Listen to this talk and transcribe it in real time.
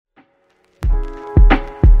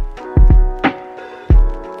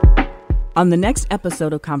On the next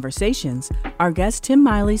episode of Conversations, our guest Tim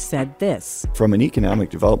Mayle said this. From an economic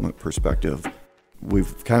development perspective,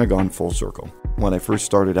 we've kind of gone full circle. When I first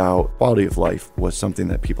started out, quality of life was something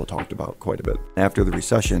that people talked about quite a bit. After the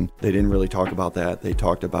recession, they didn't really talk about that. They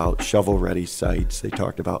talked about shovel-ready sites. They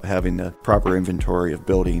talked about having the proper inventory of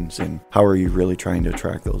buildings and how are you really trying to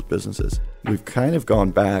attract those businesses. We've kind of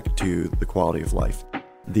gone back to the quality of life.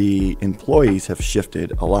 The employees have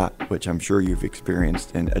shifted a lot, which I'm sure you've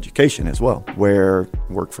experienced in education as well, where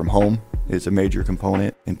work from home is a major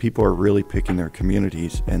component and people are really picking their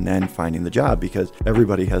communities and then finding the job because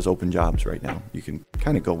everybody has open jobs right now. You can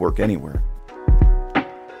kind of go work anywhere.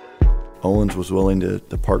 Owens was willing to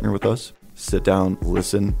partner with us, sit down,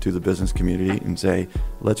 listen to the business community and say,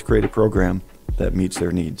 let's create a program that meets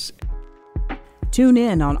their needs. Tune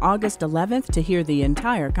in on August 11th to hear the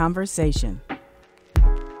entire conversation.